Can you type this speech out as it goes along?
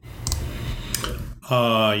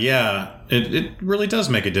Yeah, it really does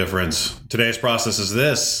make a difference. Today's process is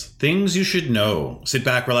this: things you should know. Sit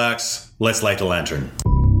back, relax. Let's light a lantern.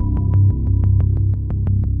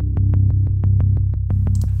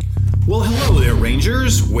 Well, hello there,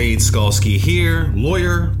 Rangers. Wade Skalski here,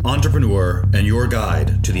 lawyer, entrepreneur, and your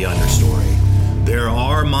guide to the understory. There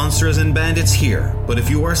are monsters and bandits here, but if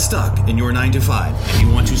you are stuck in your 9-to-5 and you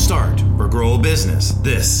want to start or grow a business,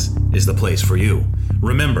 this is the place for you.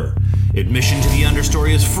 Remember, admission to the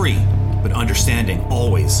understory is free, but understanding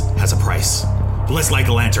always has a price. Let's light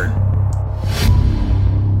a lantern.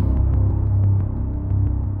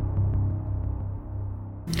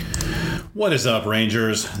 What is up,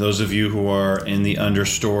 Rangers? Those of you who are in the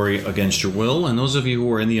understory against your will, and those of you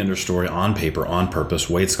who are in the understory on paper, on purpose.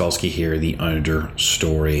 Wade Skalski here, the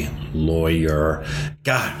understory lawyer.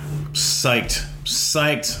 God, psyched.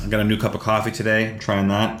 I got a new cup of coffee today. I'm trying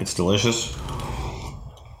that. It's delicious.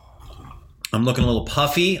 I'm looking a little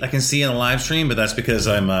puffy, I can see in the live stream, but that's because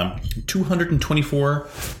I'm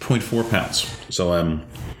 224.4 pounds. So I'm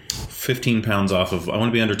 15 pounds off of, I want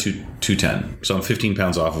to be under 210. So I'm 15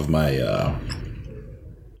 pounds off of my,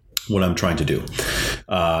 what I'm trying to do.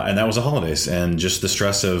 And that was the holidays and just the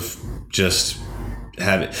stress of just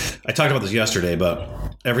having, I talked about this yesterday, but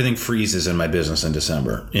everything freezes in my business in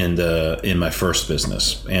December, in my first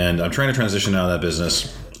business. And I'm trying to transition out of that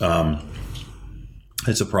business.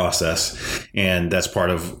 It's a process, and that's part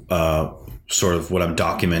of sort of what I'm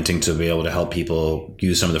documenting to be able to help people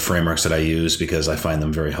use some of the frameworks that I use because I find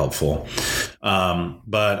them very helpful. But I'm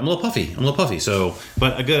a little puffy. So,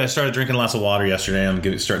 but good. I started drinking lots of water yesterday. I'm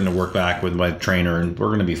starting to work back with my trainer, and we're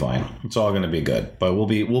going to be fine. It's all going to be good. But we'll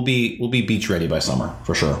be beach ready by summer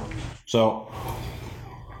for sure. So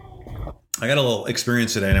I got a little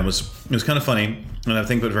experience today, and it was kind of funny, and I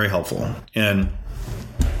think it was very helpful. And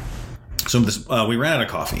so we ran out of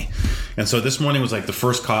coffee, and so this morning was like the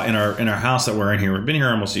first in our house that we're in here. We've been here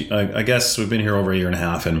almost, I guess we've been here over a year and a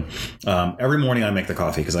half, and every morning I make the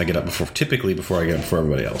coffee because I get up typically before I get up before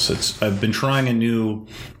everybody else. I've been trying a new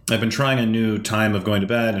time of going to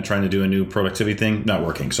bed and trying to do a new productivity thing, not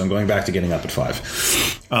working. So I'm going back to getting up at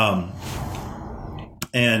 5.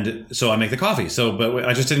 And so I make the coffee. But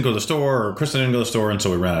I just didn't go to the store, or Kristen didn't go to the store, and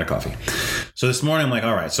so we ran out of coffee. So this morning I'm like,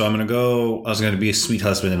 all right, so I was going to be a sweet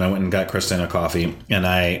husband, and I went and got Kristen a coffee, and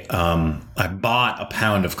I bought a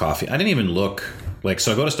pound of coffee. I didn't even look,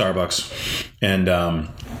 so I go to Starbucks, and I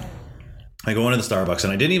go into the Starbucks,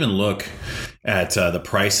 and I didn't even look at the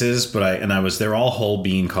prices, they're all whole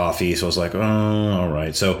bean coffee. So I was like, oh, all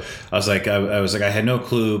right. So I was like, I had no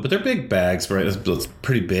clue, but they're big bags, right? It's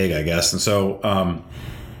pretty big, I guess. And so,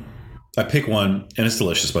 I pick one, and it's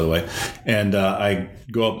delicious, by the way. And I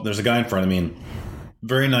go up. There's a guy in front of me, and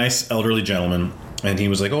very nice elderly gentleman. And he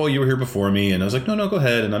was like, "Oh, you were here before me." And I was like, "No, go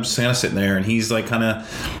ahead." And I'm just kind of sitting there, and he's kind of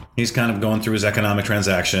going through his economic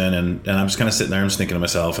transaction, and I'm just kind of sitting there. I'm just thinking to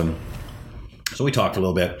myself, and so we talked a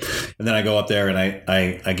little bit, and then I go up there and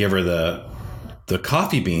I give her the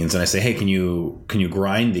coffee beans, and I say, "Hey, can you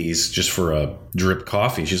grind these just for a drip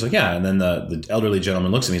coffee?" She's like, "Yeah." And then the elderly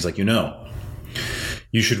gentleman looks at me. He's like,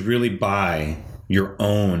 you should really buy your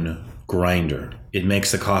own grinder. It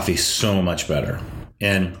makes the coffee so much better.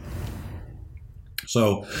 And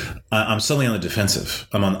so I'm suddenly on the defensive.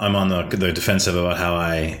 I'm on the defensive about how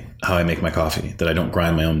I make my coffee, that I don't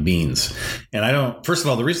grind my own beans. And first of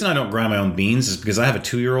all, the reason I don't grind my own beans is because I have a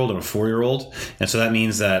 2-year-old and a 4-year-old. And so that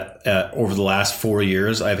means that over the last 4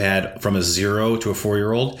 years, I've had from a 0 to a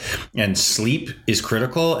 4-year-old, and sleep is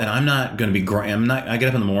critical. And I'm not going to be I get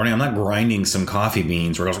up in the morning, I'm not grinding some coffee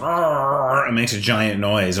beans where it goes, it makes a giant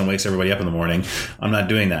noise and wakes everybody up in the morning. I'm not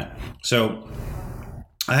doing that. So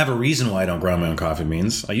I have a reason why I don't grind my own coffee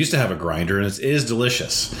beans. I used to have a grinder, and it is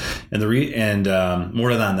delicious. And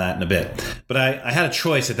more than that in a bit. But I had a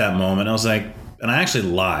choice at that moment. I was like, and I actually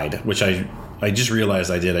lied, which I just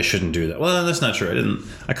realized I did. I shouldn't do that. Well, that's not true. I didn't.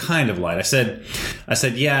 I kind of lied. I said,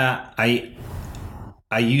 yeah, I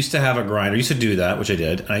used to have a grinder. I used to do that, which I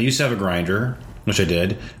did. And I used to have a grinder, which I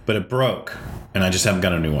did, but it broke, and I just haven't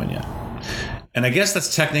got a new one yet. And I guess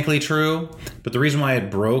that's technically true, but the reason why it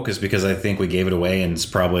broke is because I think we gave it away, and it's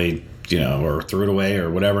probably, or threw it away or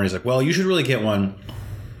whatever. And he's like, well, you should really get one,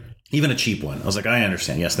 even a cheap one. I was like, I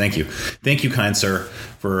understand. Yes, thank you. Thank you, kind sir,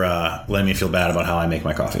 for letting me feel bad about how I make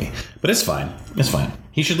my coffee. But it's fine. It's fine.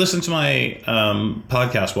 He should listen to my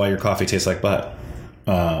podcast, Why Your Coffee Tastes Like Butt.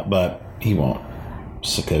 But he won't,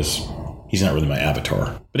 because he's not really my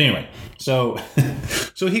avatar. But anyway, so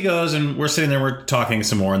he goes, and we're sitting there, we're talking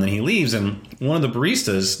some more, and then he leaves, and one of the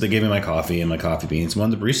baristas that gave me my coffee and my coffee beans,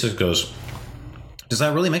 one of the baristas goes, "Does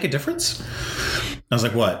that really make a difference?" I was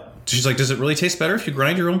like, "What?" She's like, "Does it really taste better if you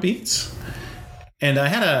grind your own beans?" And I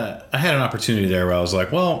had an opportunity there where I was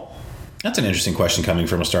like, well, that's an interesting question coming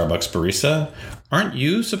from a Starbucks barista. Aren't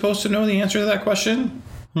you supposed to know the answer to that question?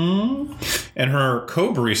 And her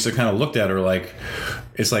co-barista kind of looked at her like,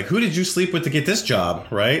 it's like, who did you sleep with to get this job?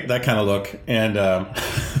 Right? That kind of look. And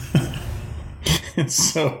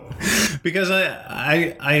so, because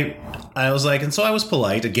I was like, and so I was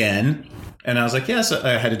polite again. And I was like, yes,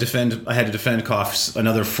 I had to defend coffee,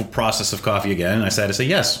 another process of coffee again. And I had to say,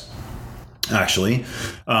 yes, actually,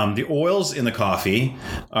 the oils in the coffee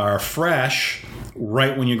are fresh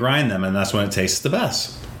right when you grind them. And that's when it tastes the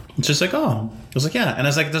best. It's just like, oh, I was like, yeah. And I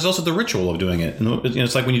was like, there's also the ritual of doing it. And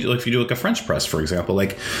it's like if you do like a French press, for example,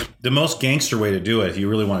 like the most gangster way to do it, if you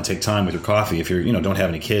really want to take time with your coffee, if you're, don't have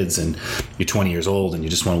any kids and you're 20 years old and you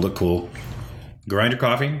just want to look cool, grind your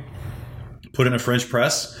coffee, put it in a French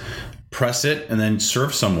press, press it, and then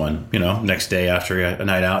serve someone, next day after a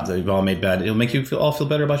night out that you've all made bad. It'll make you all feel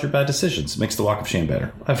better about your bad decisions. It makes the walk of shame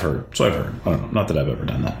better. I've heard. I don't know. Not that I've ever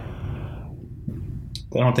done that.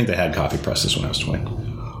 I don't think they had coffee presses when I was 20.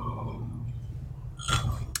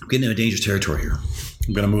 Getting into dangerous territory here.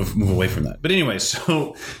 I'm going to move away from that. But anyway,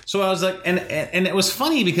 so I was like, and it was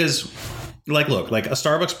funny because, like, look, like a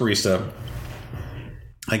Starbucks barista,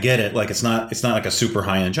 I get it. Like it's not like a super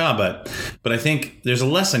high end job, but I think there's a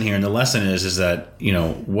lesson here, and the lesson is that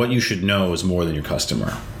what you should know is more than your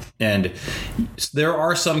customer. And there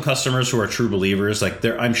are some customers who are true believers. Like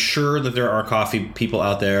I'm sure that there are coffee people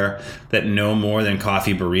out there that know more than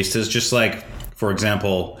coffee baristas. Just like, for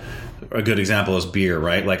example, a good example is beer,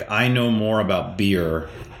 right? Like I know more about beer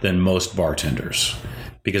than most bartenders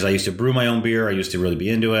because I used to brew my own beer. I used to really be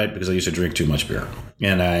into it because I used to drink too much beer,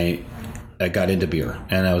 and I got into beer,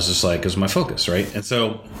 and I was just like, it was my focus, right? And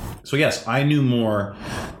so yes, I knew more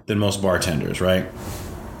than most bartenders, right?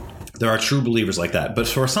 There are true believers like that, but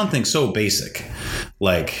for something so basic,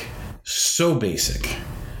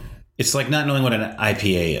 it's like not knowing what an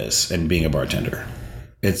IPA is and being a bartender.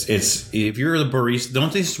 It's if you're the barista,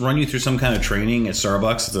 don't they just run you through some kind of training at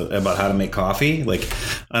Starbucks about how to make coffee? Like,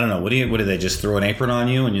 I don't know. What do they just throw an apron on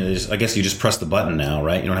you and I guess you just press the button now,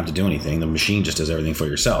 right? You don't have to do anything. The machine just does everything for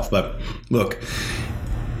yourself. But look,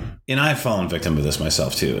 and I've fallen victim to this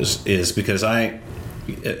myself too, is because I,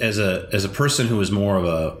 as a person who is more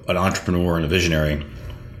of an entrepreneur and a visionary,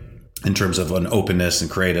 in terms of an openness and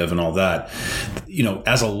creative and all that,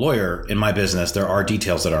 as a lawyer in my business, there are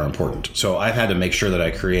details that are important. So I've had to make sure that I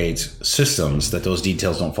create systems that those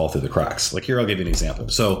details don't fall through the cracks. Like here, I'll give you an example.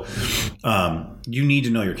 So you need to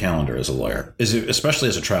know your calendar as a lawyer, especially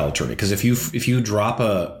as a trial attorney, because if you drop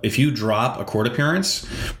a court appearance,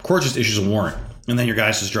 court just issues a warrant, and then your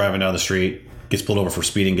guy's just driving down the street, gets pulled over for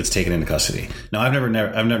speeding, gets taken into custody. Now I've never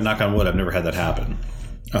knock on wood, I've never had that happen.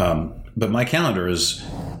 But my calendar is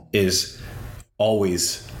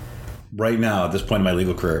always, right now at this point in my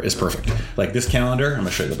legal career, is perfect. Like this calendar, I'm going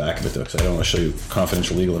to show you the back of it though, because I don't want to show you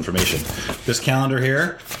confidential legal information. This calendar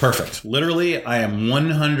here, perfect. Literally, I am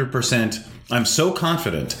 100%. I'm so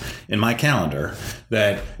confident in my calendar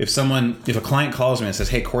that if a client calls me and says,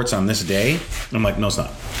 hey, court's on this day, I'm like, no, it's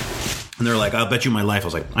not. And they're like, I'll bet you my life. I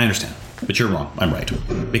was like, I understand, but you're wrong. I'm right.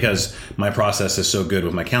 Because my process is so good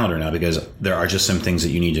with my calendar now, because there are just some things that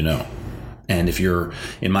you need to know. And if you're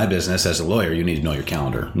in my business as a lawyer, you need to know your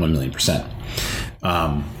calendar 1,000,000%.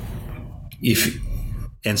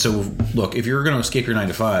 So look, if you're going to escape your 9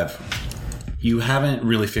 to 5, you haven't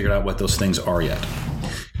really figured out what those things are yet.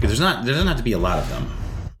 Because there doesn't have to be a lot of them.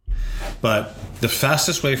 But the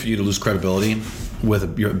fastest way for you to lose credibility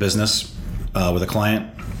with your business, with a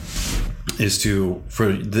client, is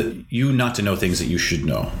for you not to know things that you should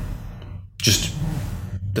know. Just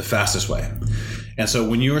the fastest way. And so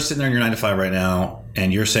when you're sitting there in your 9 to 5 right now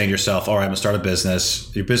and you're saying to yourself, all right, I'm going to start a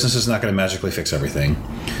business, your business is not going to magically fix everything.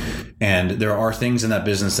 And there are things in that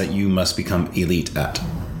business that you must become elite at.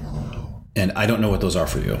 And I don't know what those are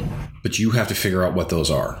for you, but you have to figure out what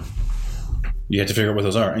those are. You have to figure out what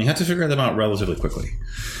those are. And you have to figure them out relatively quickly,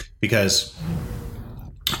 because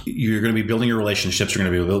you're going to be building your relationships, you're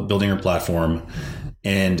going to be building your platform,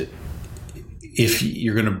 and if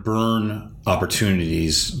you're going to burn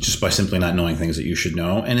opportunities just by simply not knowing things that you should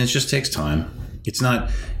know, and it just takes time. It's not,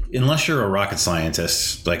 unless you're a rocket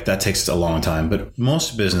scientist, like that takes a long time, but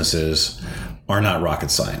most businesses are not rocket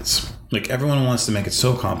science. Like everyone wants to make it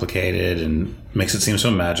so complicated and makes it seem so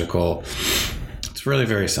magical. It's really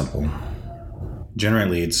very simple. Generate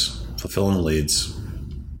leads, fulfill the leads,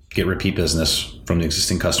 get repeat business from the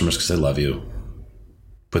existing customers because they love you,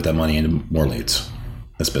 put that money into more leads.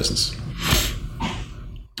 That's business.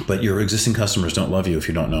 But your existing customers don't love you if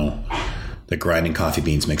you don't know that grinding coffee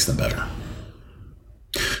beans makes them better.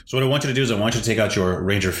 So what I want you to do is I want you to take out your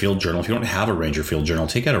Ranger Field Journal. If you don't have a Ranger Field Journal,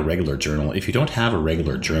 take out a regular journal. If you don't have a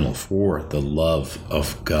regular journal, for the love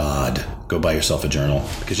of God, go buy yourself a journal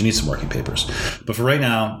because you need some working papers. But for right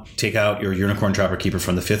now, take out your Unicorn Trapper Keeper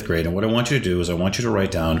from the 5th grade. And what I want you to do is I want you to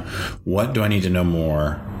write down, what do I need to know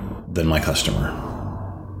more than my customer?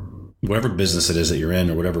 Whatever business it is that you're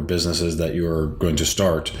in or whatever business is that you're going to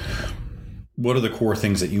start, what are the core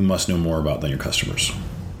things that you must know more about than your customers?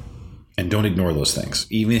 And don't ignore those things,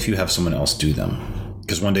 even if you have someone else do them.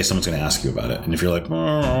 Because one day someone's going to ask you about it. And if you're like, I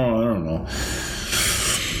don't know,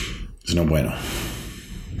 it's no bueno.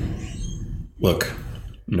 Look,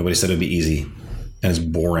 nobody said it'd be easy. And it's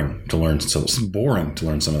boring to learn. So it's boring to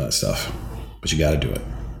learn some of that stuff. But you got to do it.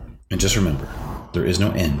 And just remember, there is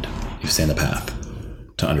no end if you stay on the path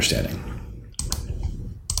to understanding.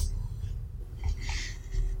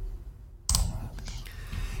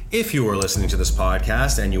 If you are listening to this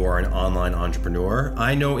podcast and you are an online entrepreneur,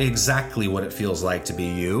 I know exactly what it feels like to be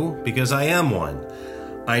you because I am one.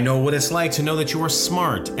 I know what it's like to know that you are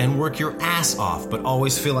smart and work your ass off but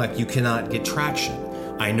always feel like you cannot get traction.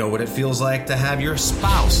 I know what it feels like to have your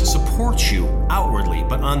spouse support you outwardly,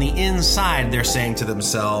 but on the inside they're saying to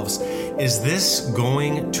themselves, is this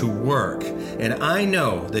going to work? And I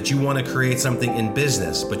know that you want to create something in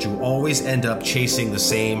business, but you always end up chasing the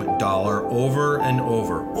same dollar over and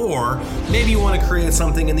over. Or maybe you want to create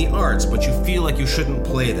something in the arts, but you feel like you shouldn't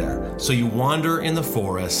play there. So you wander in the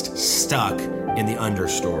forest, stuck in the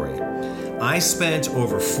understory. I spent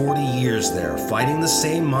over 40 years there fighting the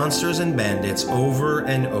same monsters and bandits over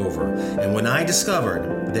and over. And when I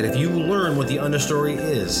discovered that if you learn what the understory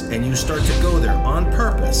is and you start to go there on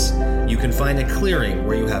purpose, you can find a clearing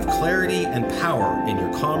where you have clarity and power in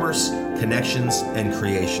your commerce, connections, and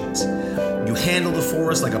creations. You handle the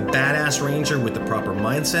forest like a badass ranger with the proper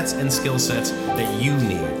mindsets and skill sets that you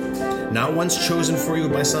need. Not ones chosen for you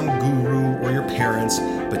by some guru or your parents,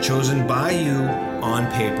 but chosen by you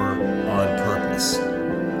on paper, on purpose.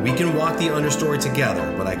 We can walk the understory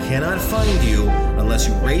together, but I cannot find you unless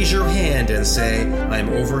you raise your hand and say, I'm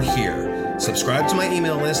over here. Subscribe to my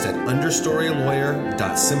email list at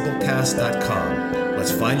understorylawyer.simplecast.com.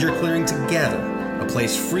 Let's find your clearing together, a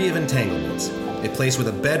place free of entanglements, a place with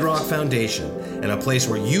a bedrock foundation, and a place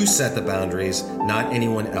where you set the boundaries, not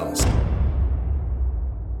anyone else.